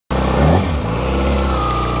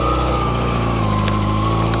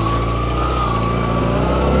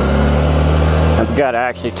Gotta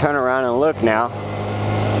actually turn around and look now,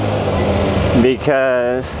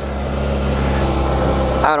 because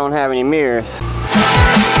I don't have any mirrors.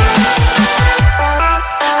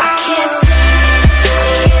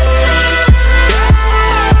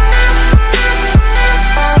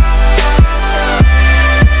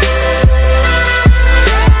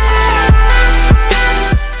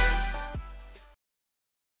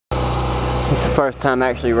 It's the first time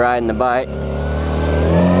actually riding the bike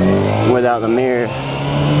without the mirrors.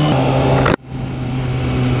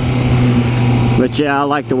 But yeah, I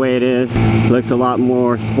like the way it is. Looks a lot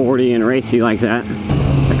more sporty and racy like that.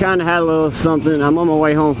 I kind of had a little something. I'm on my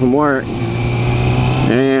way home from work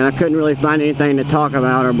and I couldn't really find anything to talk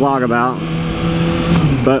about or blog about.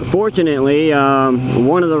 But fortunately,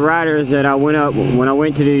 one of the riders that I went up when I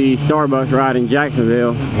went to the Starbucks ride in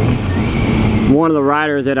Jacksonville, one of the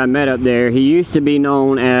riders that I met up there, he used to be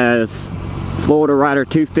known as Florida Rider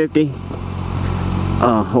 250.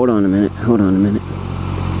 Oh, hold on a minute.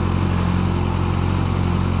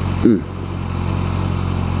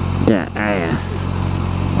 That ass.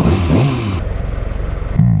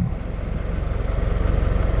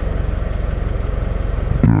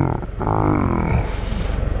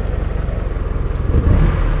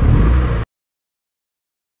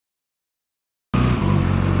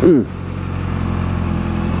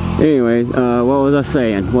 Anyways, what was I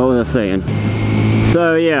saying?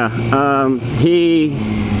 So yeah, he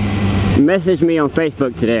messaged me on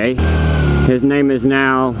Facebook today. His name is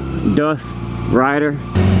now Dusk Rider,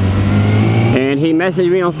 and he messaged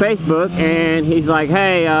me on Facebook and he's like,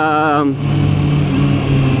 hey, I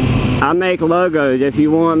make logos. If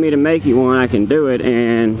you want me to make you one, I can do it.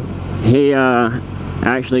 And he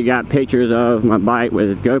actually got pictures of my bike with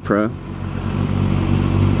his GoPro,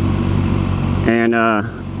 and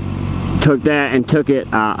took that and took it.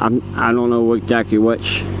 I don't know exactly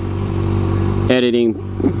which editing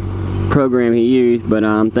program he used, but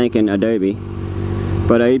I'm thinking Adobe.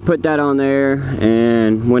 But he put that on there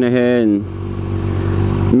and went ahead and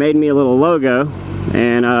made me a little logo,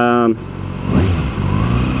 and I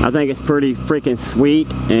think it's pretty freaking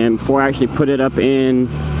sweet. And before I actually put it up in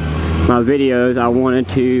my videos, I wanted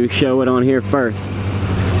to show it on here first.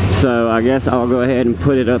 So I guess I'll go ahead and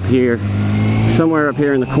put it up here, somewhere up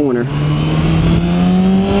here in the corner.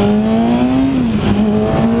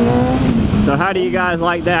 So how do you guys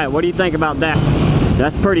like that? What do you think about that?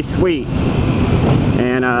 That's pretty sweet.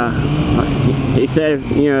 And he said,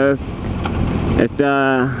 you know, if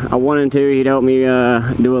I wanted to, he'd help me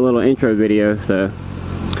do a little intro video. So,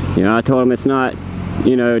 you know, I told him it's not,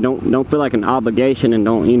 you know, don't feel like an obligation, and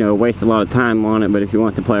don't, you know, waste a lot of time on it. But if you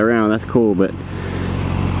want to play around, that's cool. But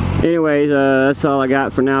anyways, that's all I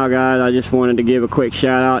got for now, guys. I just wanted to give a quick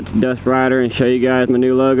shout out to Dusk Rider and show you guys my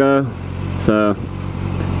new logo. So,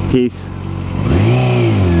 peace.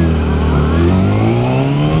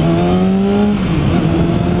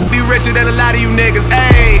 Be richer than a lot of you niggas,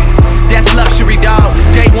 ayy.